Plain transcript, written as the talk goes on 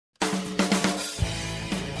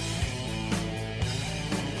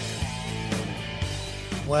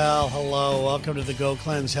Well, hello. Welcome to the Go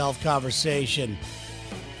Cleanse Health Conversation.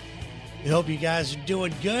 We hope you guys are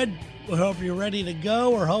doing good. We hope you're ready to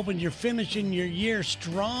go. We're hoping you're finishing your year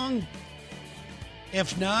strong.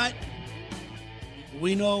 If not,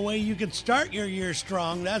 we know a way you can start your year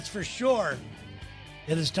strong, that's for sure.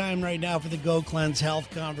 It is time right now for the Go Cleanse Health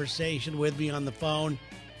Conversation. With me on the phone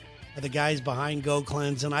are the guys behind Go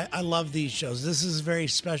Cleanse, and I love these shows. This is a very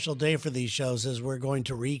special day for these shows as we're going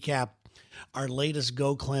to recap our latest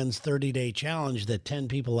Go Cleanse 30-day challenge that 10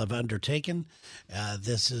 people have undertaken.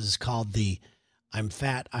 This is called the I'm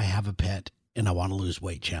Fat, I Have a Pet, and I Want to Lose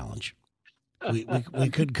Weight Challenge. We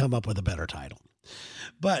couldn't come up with a better title.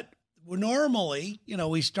 But normally,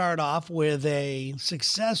 we start off with a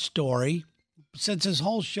success story. Since this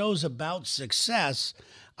whole show's about success,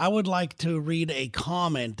 I would like to read a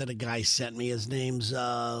comment that a guy sent me. His name's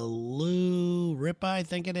Lou Ripa, I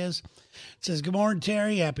think it is. It says, "Good morning,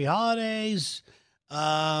 Terry. Happy holidays.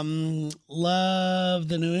 Love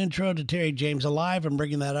the new intro to Terry James Alive." I'm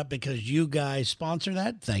bringing that up because you guys sponsor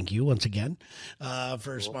that. Thank you once again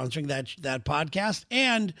for sponsoring that podcast.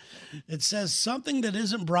 And it says something that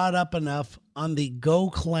isn't brought up enough on the Go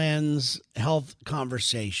Cleanse Health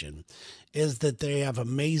Conversation is that they have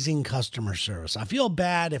amazing customer service. I feel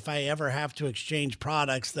bad if I ever have to exchange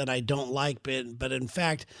products that I don't like, but in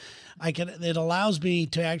fact, it allows me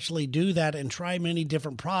to actually do that and try many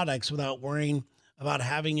different products without worrying about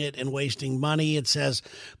having it and wasting money. It says,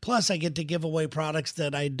 plus I get to give away products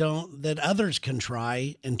that others can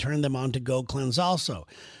try and turn them on to Go Cleanse also.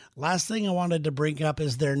 Last thing I wanted to bring up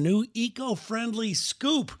is their new eco-friendly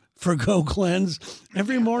scoop for Go Cleanse.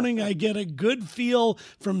 Every morning I get a good feel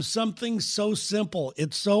from something so simple.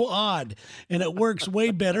 It's so odd, and it works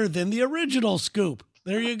way better than the original scoop.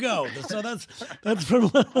 There you go. So that's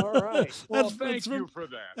from. All right. Well, thank you for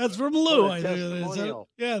that. That's from Lou.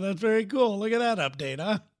 Yeah, that's very cool. Look at that update,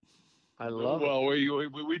 huh? I love well,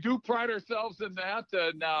 we do pride ourselves in that.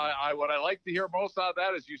 What I like to hear most out of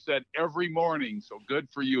that is you said every morning. So good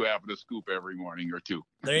for you having a scoop every morning or two.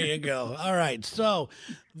 There you go. All right. So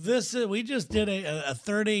we just did a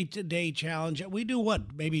 30-day challenge. We do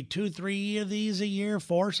what? Maybe 2-3 of these a year,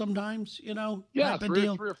 4 sometimes, Yeah, three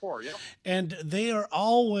or four. Yeah. And they are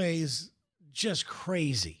always just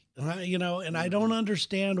crazy. And I don't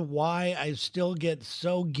understand why I still get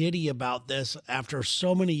so giddy about this after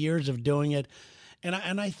so many years of doing it. And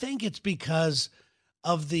I think it's because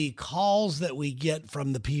of the calls that we get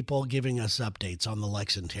from the people giving us updates on the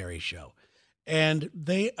Lex and Terry show. And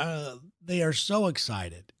they are so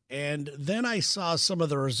excited. And then I saw some of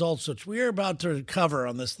the results, which we're about to cover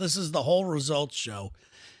on this. This is the whole results show.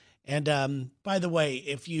 And by the way,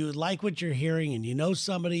 if you like what you're hearing and you know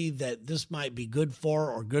somebody that this might be good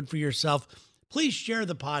for or good for yourself, please share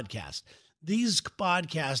the podcast. These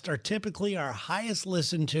podcasts are typically our highest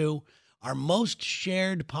listened to, our most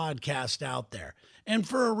shared podcast out there. And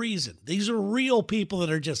for a reason. These are real people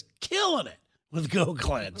that are just killing it with Go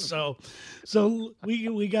Cleanse. So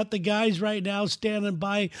we got the guys right now standing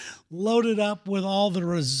by, loaded up with all the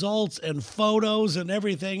results and photos and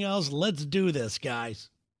everything else. Let's do this, guys.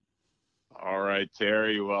 All right,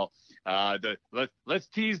 Terry. Well, let's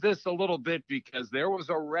tease this a little bit because there was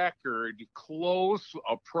a record close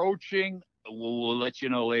approaching. We'll let you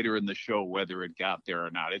know later in the show whether it got there or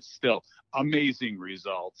not. It's still amazing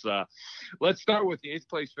results. Let's start with the 8th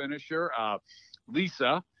place finisher,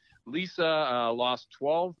 Lisa. Lisa lost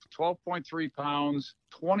 12.3 pounds,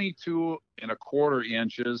 22.25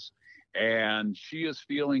 inches, and she is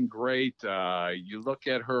feeling great. You look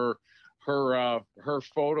at her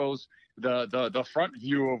photos. The front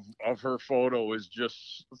view of her photo is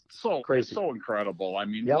just so crazy, so incredible. I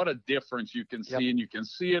mean, What a difference you can see, and you can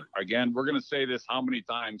see it again. We're going to say this how many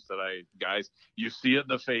times today, guys? You see it in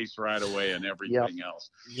the face right away, and everything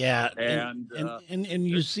else. Yeah, and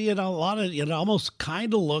you see it a lot of. It almost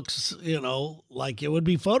kind of looks, like it would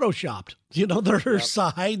be photoshopped. Her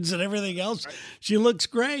sides and everything else. Right. She looks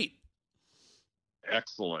great.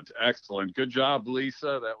 Excellent. Good job,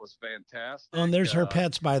 Lisa. That was fantastic. Oh, and there's her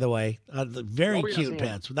pets, by the way. Very cute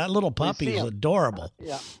pets. That little puppy is adorable.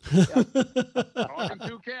 Yeah. Talking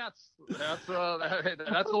 2 cats. That's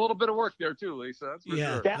a little bit of work there too, Lisa. That's for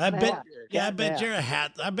sure.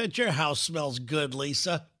 I bet your house smells good,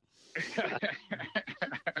 Lisa.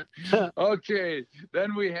 Okay.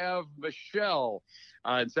 Then we have Michelle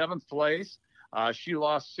in 7th place. She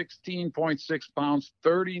lost 16.6 pounds,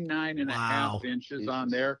 39.5 inches on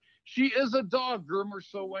there. She is a dog groomer,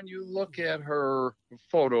 so when you look at her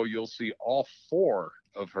photo, you'll see all 4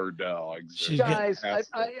 of her dogs. Guys,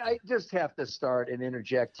 I just have to start and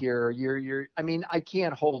interject here. I mean, I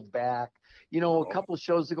can't hold back. You know, a couple of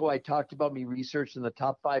shows ago, I talked about me researching the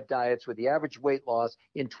top 5 diets where the average weight loss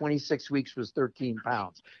in 26 weeks was 13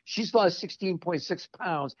 pounds. She's lost 16.6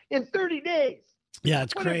 pounds in 30 days. Yeah,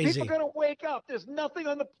 it's crazy. When are people going to wake up? There's nothing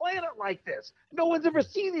on the planet like this. No one's ever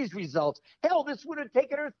seen these results. Hell, this would have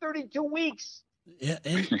taken her 32 weeks. Yeah,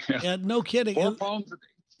 and no kidding. 4 pounds a day.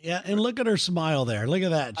 Yeah, and look at her smile there. Look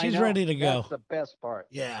at that. She's ready to go. That's the best part.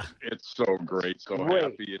 Yeah. It's so great, so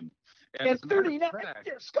happy. And 39,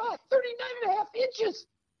 Scott, 39 and a half inches.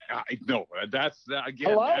 I know. That's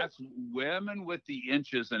women with the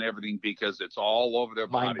inches and everything, because it's all over their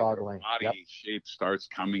body. Their body shape starts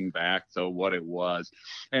coming back to what it was.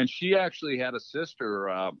 And she actually had a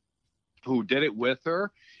sister who did it with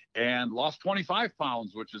her and lost 25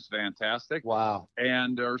 pounds, which is fantastic. Wow.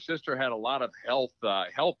 And her sister had a lot of health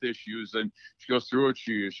issues, and she goes through it.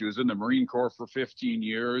 She was in the Marine Corps for 15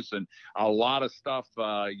 years, and a lot of stuff,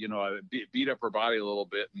 beat up her body a little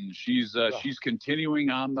bit. And she's continuing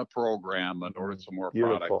on the program and ordered some more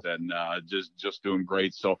product, and just doing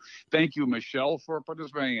great. So thank you, Michelle, for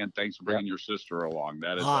participating, and thanks for bringing your sister along.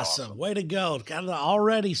 That is awesome. Way to go. Got it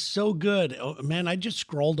already so good. Oh, man, I just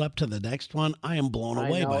scrolled up to the next one. I am blown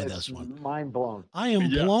away by this one. Mind blown. I am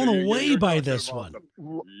blown away by this one.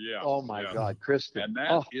 Yeah. Oh my God, Kristen. And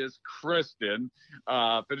that is Kristen.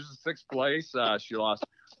 Finishes 6th place. She lost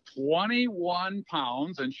 21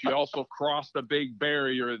 pounds, and she also crossed a big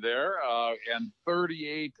barrier there, and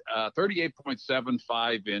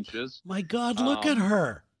 38.75 inches. My God, look at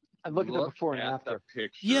her. And look at the before and after. The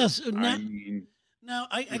picture. Yes. Now,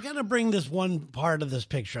 I got to bring this one part of this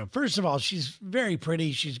picture up. First of all, she's very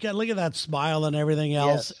pretty. She's got, look at that smile and everything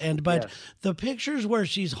else. Yes, but the pictures where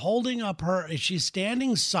she's holding up she's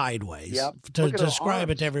standing sideways to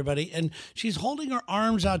describe it to everybody. And she's holding her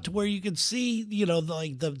arms out to where you can see, the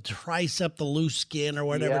tricep, the loose skin or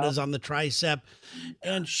whatever it is on the tricep.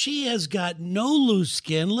 And she has got no loose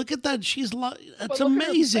skin. Look at that. It's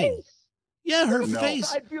amazing. Yeah, her face.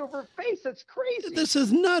 Side view of her face. That's crazy. This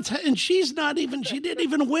is nuts. And she didn't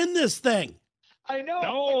even win this thing. I know.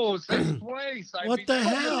 No, 6th place. What the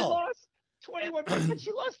hell? She lost 21 pounds.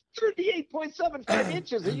 She lost 38.75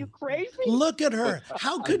 inches. Are you crazy? Look at her.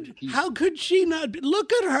 How could she not be?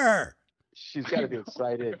 Look at her. She's got to be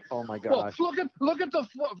excited. Oh my gosh! Well, look at the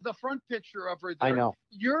front picture of her there. I know.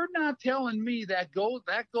 You're not telling me that goes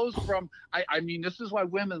from. I mean, this is why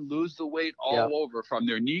women lose the weight all over, from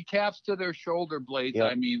their kneecaps to their shoulder blades.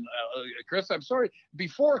 I mean, Chris, I'm sorry.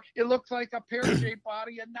 Before it looked like a pear-shaped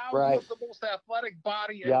body, and now it was the most athletic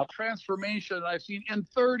body and transformation I've seen in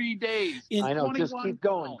 30 days. I know. Just keep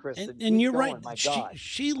going, Chris. And you're right.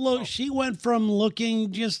 She went from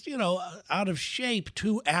looking just out of shape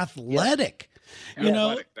to athletic.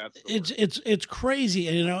 It's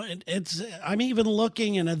crazy. I'm even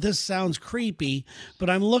looking, and this sounds creepy, but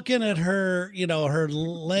I'm looking at her, her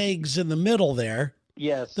legs in the middle there.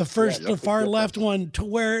 Yes. The far left one, to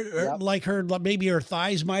where maybe her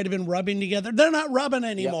thighs might have been rubbing together. They're not rubbing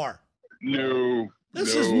anymore. No.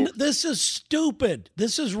 This is stupid.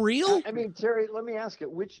 This is real. I mean, Terry, let me ask you,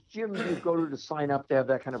 which gym do you go to sign up to have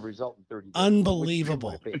that kind of result in 30 days?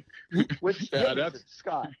 Unbelievable. Which gym is it,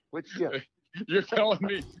 Scott? Which gym? You're telling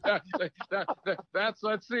me that's,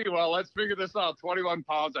 let's see. Well, let's figure this out. 21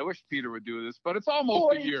 pounds. I wish Peter would do this, but it's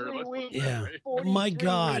almost a year. My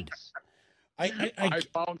God. Weeks.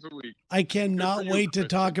 5 pounds a week. I cannot wait to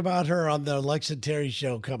talk about her on the Lex and Terry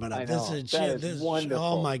show coming up. I know. That is wonderful.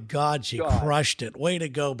 Oh my God, she crushed it. Way to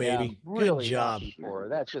go, baby. Really good job. For her.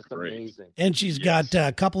 That's just amazing. And she's got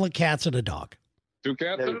a couple of cats and a dog. 2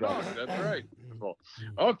 cats and a dog. That's right.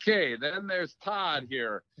 Okay, then there's Todd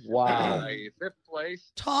here. Wow. 5th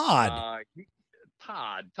place. Todd.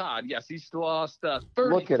 Todd. Yes, he's lost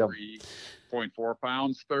 33.4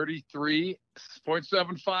 pounds,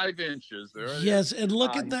 33.75 inches. Yes, and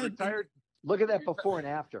look at that. Retired. Look at that before and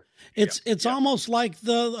after. It's almost like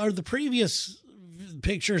the previous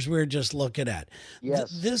pictures we were just looking at.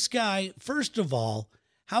 Yes. This guy, first of all,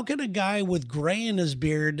 how can a guy with gray in his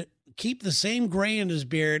beard keep the same gray in his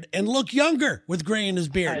beard and look younger with gray in his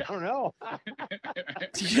beard? I don't know.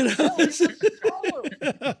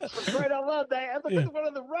 Right out loud. Look at the one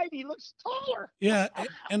on the right. He looks taller. Yeah,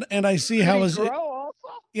 and I see how his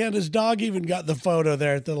and his dog even got the photo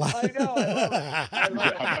there at the last. I know.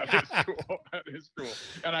 That is cool.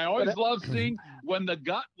 And I always love seeing when the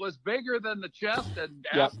gut was bigger than the chest, and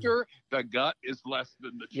after the gut is less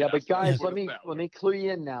than the chest. Yeah, but guys, let me clue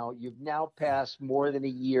you in now. You've now passed more than a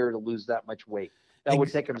year to lose that much weight. That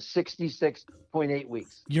would take him 66.8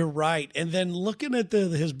 weeks. You're right. And then looking at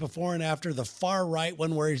his before and after, the far right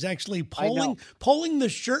one where he's actually pulling the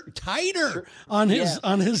shirt tighter on his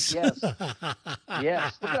yes.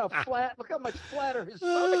 Yes. Look how much flatter his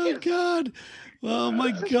stomach is. Oh God. Oh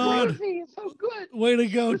my God. Crazy. It's so good. Way to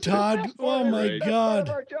go, Todd. Oh my God.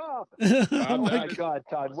 Our job. Oh my God,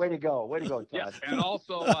 Todd. Way to go. Way to go, Todd. Yes, and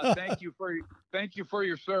also thank you for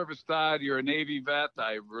your service, Todd. You're a Navy vet.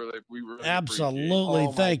 We really Absolutely.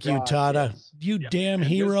 Oh, thank you, God, Todd. yes. You damn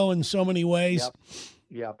hero in so many ways.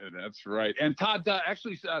 Yep. That's right. And Todd,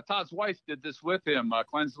 Todd's wife did this with him,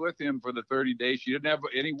 cleansed with him for the 30 days. She didn't have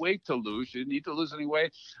any weight to lose. She didn't need to lose any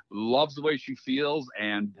weight. Loves the way she feels.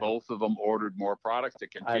 And both of them ordered more products to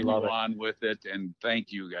continue on with it. And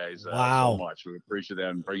thank you guys so much. We appreciate that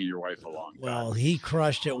and bringing your wife along. Well, he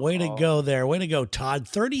crushed it. Way to go there. Way to go, Todd.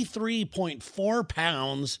 33.4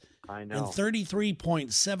 pounds. I know. And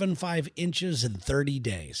 33.75 inches in 30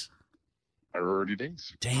 days. 30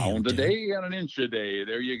 days. Damn, pound a day and an inch a day.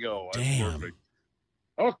 There you go. That's damn. Perfect.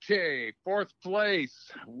 Okay, fourth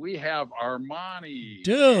place. We have Armani.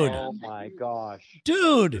 Dude. Oh my gosh.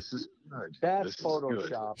 Dude. This is good. That's This is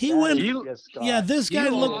Photoshop. He That went. is just, This guy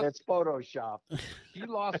looked. It's Photoshop. He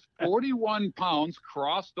lost 41 pounds,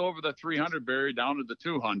 crossed over the 300 barrier down to the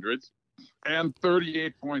 200s, and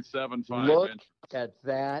 38.75 Look inches. at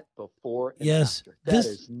that before and Yes, after. That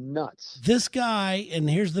is nuts. This guy, and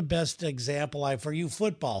here's the best example for you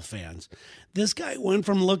football fans. This guy went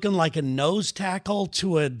from looking like a nose tackle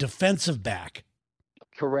to a defensive back.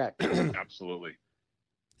 Correct. Absolutely.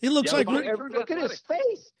 He looks like Look at his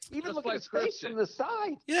face. Even Just look like at his face Christian. from the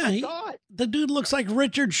side. Yeah, God. the dude looks like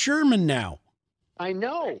Richard Sherman now. I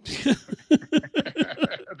know. That's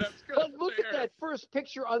good. But look at that first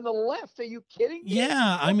picture on the left. Are you kidding me?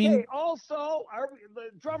 Yeah, I mean, also,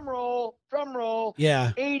 the drum roll.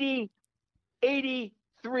 yeah,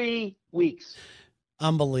 83 weeks.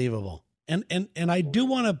 unbelievable. And I do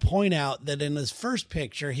want to point out that in his first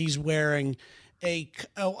picture, he's wearing a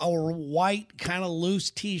white kind of loose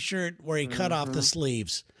T-shirt where he cut off the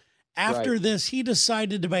sleeves. After this, he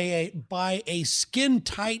decided to buy a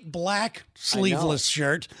skin-tight black sleeveless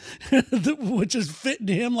shirt, which is fitting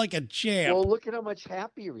him like a champ. Well, look at how much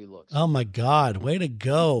happier he looks. Oh, my God. Way to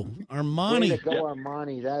go, Armani. Way to go,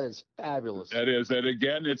 Armani. That is fabulous. That is, and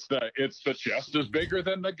again, it's the chest is bigger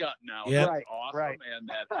than the gut now. Yep. That's awesome, and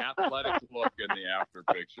that athletic look in the after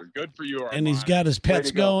picture. Good for you, Armani. And he's got his pets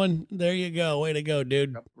to go. going. There you go. Way to go,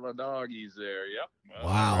 dude. Couple of doggies there. Yep.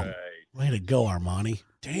 Wow. All right. Way to go, Armani.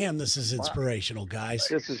 Damn, this is inspirational, guys.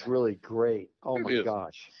 This is really great. Oh, It my is.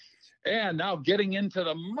 gosh. And now getting into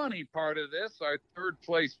the money part of this, our third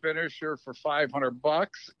place finisher for $500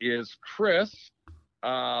 is Chris,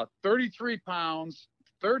 33 pounds,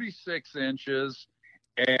 36 inches.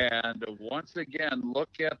 And once again, look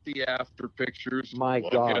at the after pictures. My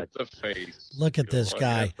look God. at the face. Look at this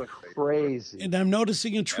guy. at the face. Crazy. And I'm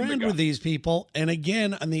noticing a trend with these people. And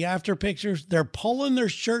again, on the after pictures, they're pulling their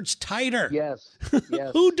shirts tighter. Yes.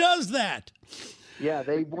 Yes. Who does that? Yeah,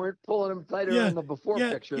 they weren't pulling them tighter in the before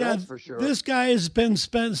picture, that's for sure. This guy has been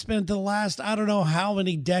spent the last, I don't know how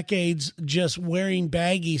many decades just wearing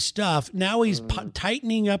baggy stuff. Now he's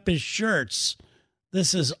tightening up his shirts.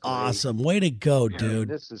 This is awesome. Way to go, dude.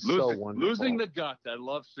 This is so wonderful. Losing the gut. I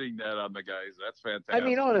love seeing that on the guys. That's fantastic. I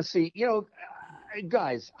mean, honestly,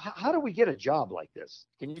 guys, how do we get a job like this?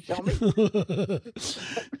 Can you tell me?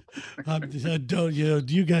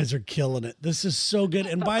 You guys are killing it. This is so good.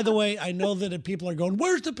 And by the way, I know that people are going,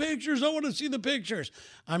 where's the pictures? I want to see the pictures.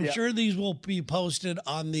 I'm sure these will be posted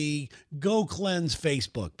on the Go Cleanse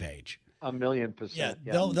Facebook page. 1,000,000%. Yeah,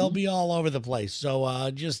 they'll be all over the place.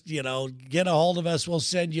 So just get a hold of us. We'll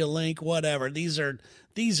send you a link, whatever. These are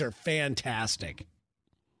fantastic.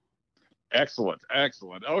 Excellent.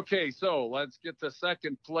 Okay, so let's get to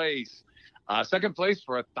second place. Second place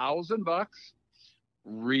for $1,000.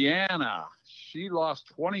 Rihanna. She lost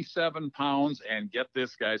 27 pounds and get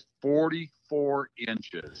this, guys, 44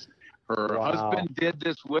 inches. Her husband did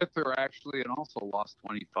this with her, actually, and also lost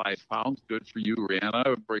 25 pounds. Good for you,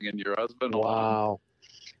 Rihanna, bringing your husband along. Wow.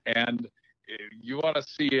 And you want to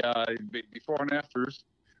see before and afters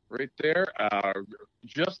right there.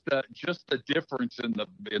 Just the difference in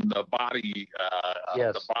the body,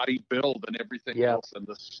 the body build and everything else, and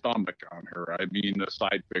the stomach on her. I mean, the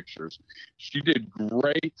side pictures. She did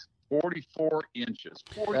great. 44 inches.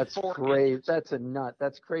 44 That's crazy. inches. That's a nut.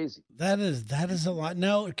 That's crazy. That is a lot.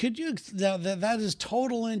 Now, could you? That is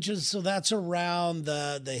total inches. So that's around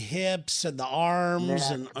the hips and the arms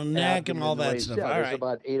and neck and all that stuff. Yeah, All there's right.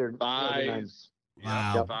 about 8 or Thighs. 9.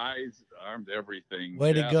 Wow. Thighs, armed everything.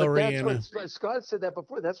 Way to go, But that's Rihanna. what Scott said that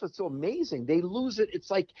before. That's what's so amazing. They lose it. It's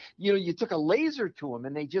like, you took a laser to them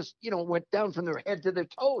and they just, went down from their head to their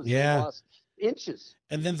toes. Yeah. They lost inches.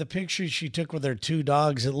 And then the picture she took with her 2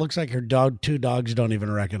 dogs, it looks like her 2 dogs don't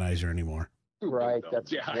even recognize her anymore. Right.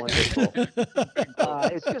 That's Yeah. wonderful.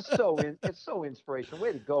 It's just it's so inspirational.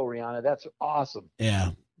 Way to go, Rihanna. That's awesome.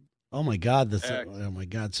 Yeah. Oh my God. Excellent. Oh my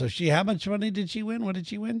God. So how much money did she win? What did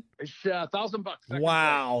she win? It's $1,000.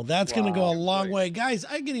 Wow. That's going to go a Wow. long way. Guys,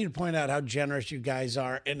 I need to point out how generous you guys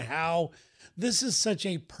are and how this is such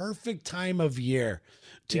a perfect time of year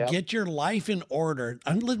to Yep. get your life in order.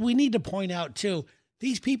 And we need to point out too,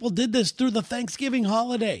 these people did this through the Thanksgiving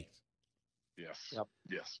holiday. Yes. Yep.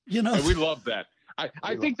 Yes. You know, And we love that.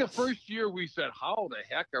 I think the first year we said, how the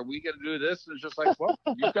heck are we going to do this? And it's just like, well,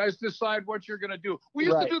 you guys decide what you're going to do. We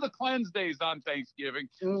used Right. to do the cleanse days on Thanksgiving.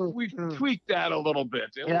 Mm, We mm. tweaked that a little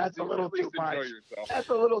bit. Yeah, that's a little At least too much. enjoy yourself. That's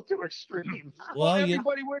a little too extreme. well, you,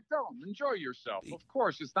 Everybody went down. Enjoy yourself. Of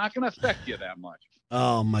course, it's not going to affect you that much.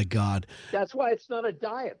 oh my God, That's why it's not a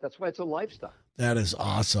diet. That's why it's a lifestyle. that is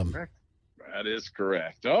awesome. That is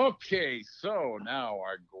correct. Okay, so now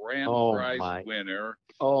our grand Oh, prize my. winner,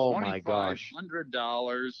 Oh my gosh.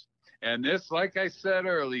 $2,500. And this, like I said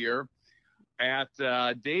earlier, at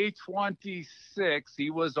day 26, he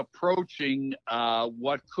was approaching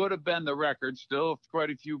what could have been the record, still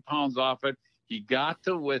quite a few pounds off it. He got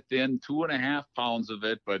to within 2.5 pounds of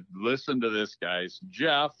it, but listen to this, guys.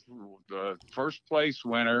 Jeff, the first place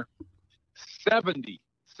winner, 70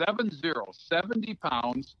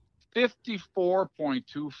 pounds,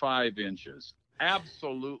 54.25 inches.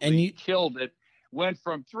 Absolutely And you- killed it. Went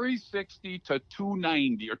from 360 to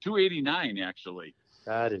 290 or 289, actually.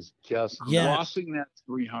 That is just Yeah. Crossing that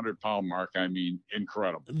 300-pound mark, I mean,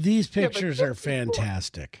 incredible. These Yeah, but pictures are that's important.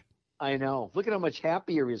 fantastic. I know. Look at how much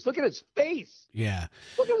happier he is. Look at his face. Yeah.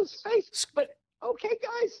 Look at his face. But okay,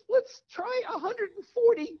 guys, let's try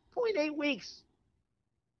 140.8 weeks.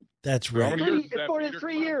 That's How right. many years is that, More Peter? than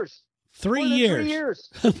 3 years. 3 More than years. 3 years.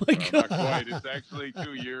 Oh my Not God. quite. It's actually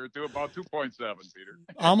 2 years, to about 2.7, Peter.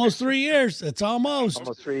 Almost 3 years. It's almost.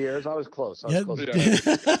 Almost 3 years. I was close. I was Yeah. close.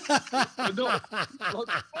 No, look,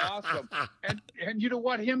 awesome. And you know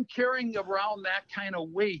what? Him carrying around that kind of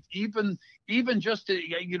weight, even just to,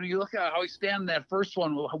 you look at how he's standing that first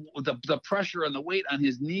one with the pressure and the weight on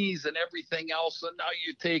his knees and everything else. And now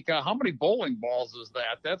you take how many bowling balls is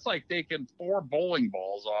that? That's like taking 4 bowling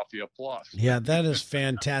balls off you plus. Yeah, that is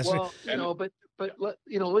fantastic. Well,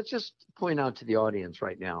 let's just point out to the audience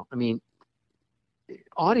right now. I mean,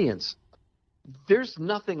 audience, there's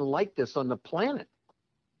nothing like this on the planet.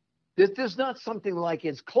 There's not something like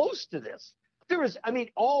it's close to this. There is, I mean,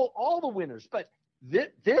 all the winners, but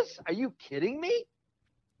this, are you kidding me?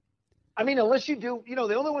 I mean, unless you do, the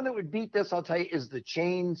only one that would beat this, I'll tell you, is the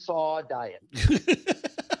chainsaw diet.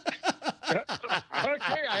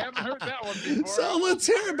 Okay, I haven't heard that one before. So let's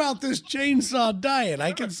hear about this chainsaw diet.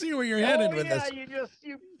 I can see where you're headed with this.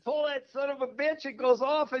 You pull that son of a bitch, it goes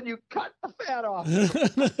off, and you cut the fat off. I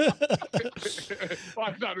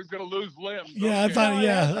thought he was going to lose limbs. Yeah, I Okay. thought.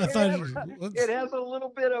 Yeah, I It thought. has a little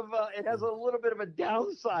bit of a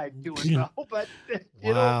downside to it, though. But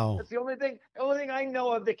Wow. that's the only thing I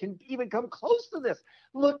know of that can even come close to this.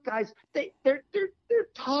 Look, guys, they're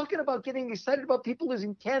talking about getting excited about people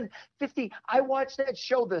losing 10, 50. I watched that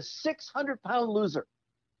show, The 600-Pound Loser.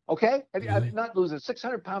 Okay, not loser,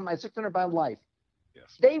 600-pound, My 600-Pound Life.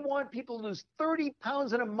 Yes. They want people to lose 30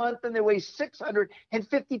 pounds in a month, and they weigh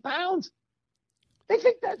 650 pounds. They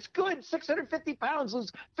think that's good. 650 pounds, lose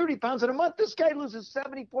 30 pounds in a month. This guy loses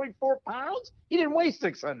 70.4 pounds. He didn't weigh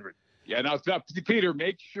 600. Yeah, now, Peter,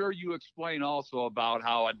 make sure you explain also about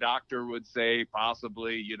how a doctor would say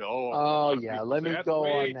possibly, Oh, yeah, let me that's go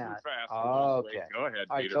way on too that. fast to lose weight. Okay. Go ahead,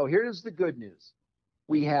 All right, Peter. so here's the good news.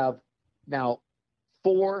 We have now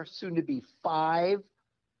 4, soon to be 5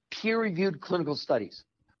 peer-reviewed clinical studies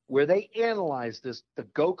where they analyzed the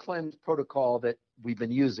Go Cleanse protocol that we've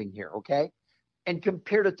been using here, okay? And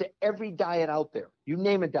compared it to every diet out there. You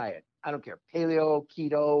name a diet. I don't care. Paleo,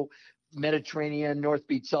 keto, Mediterranean, North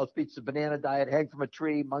Beach, South Beach, the banana diet, hang from a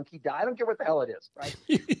tree, monkey diet. I don't care what the hell it is, right?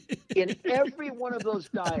 In every one of those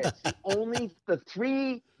diets, only the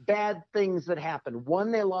 3 bad things that happened.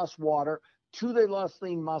 1, they lost water. 2, they lost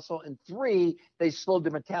lean muscle. And 3, they slowed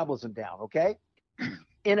their metabolism down, okay?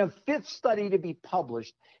 In a 5th study to be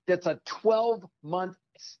published, that's a 12-month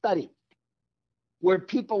study where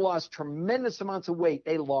people lost tremendous amounts of weight.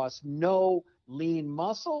 They lost no lean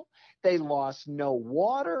muscle, they lost no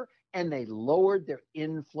water, and they lowered their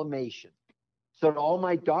inflammation. So to all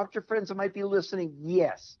my doctor friends that might be listening,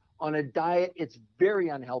 yes, on a diet, it's very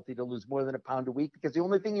unhealthy to lose more than a pound a week, because the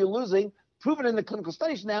only thing you're losing, proven in the clinical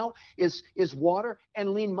studies now, is water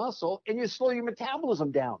and lean muscle, and you slow your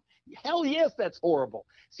metabolism down. Hell yes, that's horrible.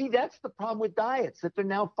 See, that's the problem with diets that they're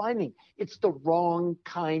now finding. It's the wrong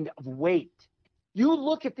kind of weight. You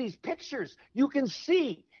look at these pictures, you can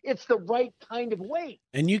see it's the right kind of weight.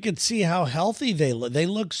 And you can see how healthy they look. They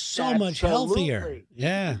look so much healthier.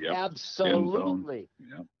 Yeah. Yep. Absolutely.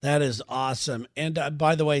 Yep. That is awesome. And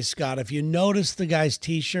by the way, Scott, if you notice the guy's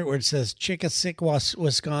T-shirt where it says Chickasik,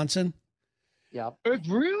 Wisconsin. Yep. It's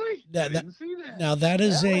really? I That- didn't see that. Now that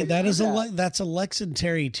is Yeah, that's a Lex and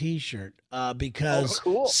Terry T-shirt because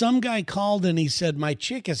cool. some guy called and he said my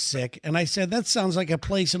chick is sick, and I said that sounds like a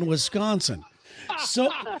place in Wisconsin.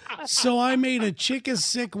 So I made a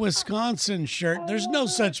Chickasik, Wisconsin shirt. There's no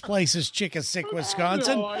such place as Chickasik,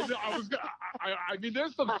 Wisconsin. No, I mean,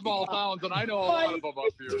 there's some small towns, and I know a lot of them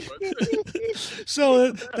up here. But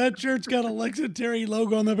So that shirt's got a Lex and Terry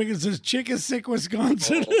logo on the back. It says Chickasik,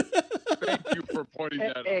 Wisconsin. thank you for pointing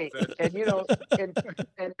that out. Hey, and you know,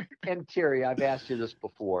 and Terry, I've asked you this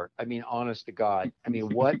before. I mean, honest to God, I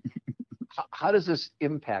mean, how does this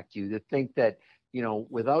impact you to think that, you know,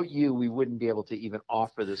 without you, we wouldn't be able to even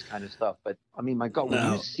offer this kind of stuff? But I mean, my God, when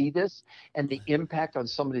No. you see this and the impact on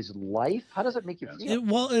somebody's life, how does it make you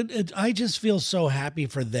feel? I just feel so happy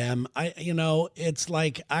for them. It's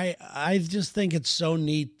like I just think it's so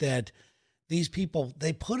neat that these people,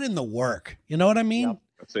 they put in the work. You know what I mean? Yep.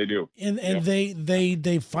 Yes, they do. And Yep.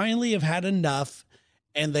 they finally have had enough,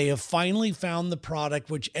 and they have finally found the product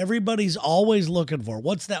which everybody's always looking for.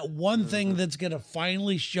 What's that one thing that's going to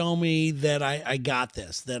finally show me that I got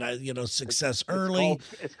this, that success early?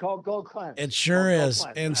 It's called Gold Cleanse. It sure It's is.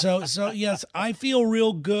 called Gold And Cleanse. so yes, I feel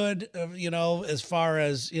real good, as far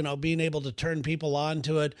as, being able to turn people on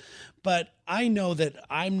to it. But I know that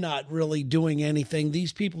I'm not really doing anything.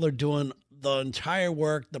 These people are doing the entire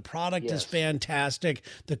work. The product is Yes. fantastic.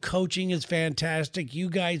 The coaching is fantastic. You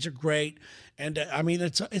guys are great. And I mean,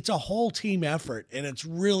 it's a whole team effort, and it's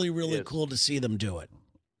really, really It is. cool to see them do it.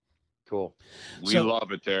 Cool. We So-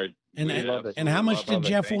 love it, Terry. And- We and- absolutely and how much love did it.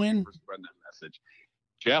 Jeff Thank you win? for spreading that message.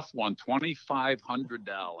 Jeff won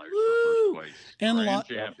 $2,500 Woo! for first place. And Grand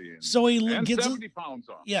champion. So he and gets 70 pounds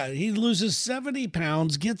off. Yeah, he loses 70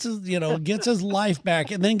 pounds, gets his life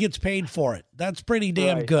back, and then gets paid for it. That's pretty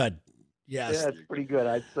damn Right. good. Yes. Yeah, it's pretty good,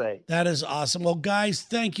 I'd say. That is awesome. Well, guys,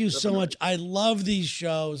 thank you so much. I love these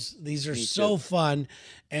shows. These are Me so too. fun.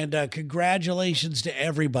 And congratulations to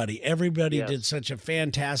everybody. Everybody Yes. did such a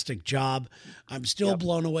fantastic job. I'm still Yep.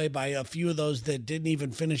 blown away by a few of those that didn't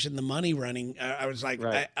even finish in the money running. I was like,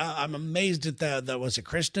 Right. I'm amazed at that. Was it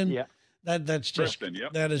Kristen? Yeah. That's just Kristen,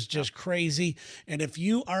 yep. that is just crazy. And if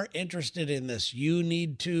you are interested in this, you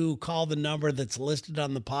need to call the number that's listed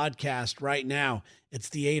on the podcast right now. It's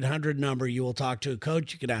the 800 number. You will talk to a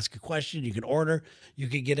coach. You can ask a question. You can order. You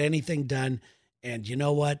can get anything done. And you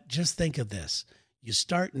know what? Just think of this. You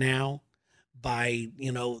start now. By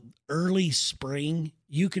early spring,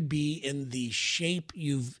 you could be in the shape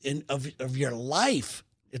of your life.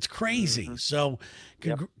 It's crazy. Mm-hmm. So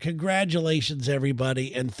congratulations,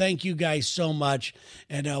 everybody. And thank you guys so much.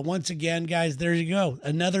 And once again, guys, there you go.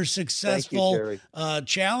 Another successful Terry.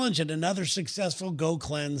 challenge and another successful Go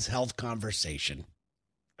Cleanse health conversation.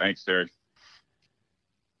 Thanks, Terry.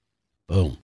 Boom.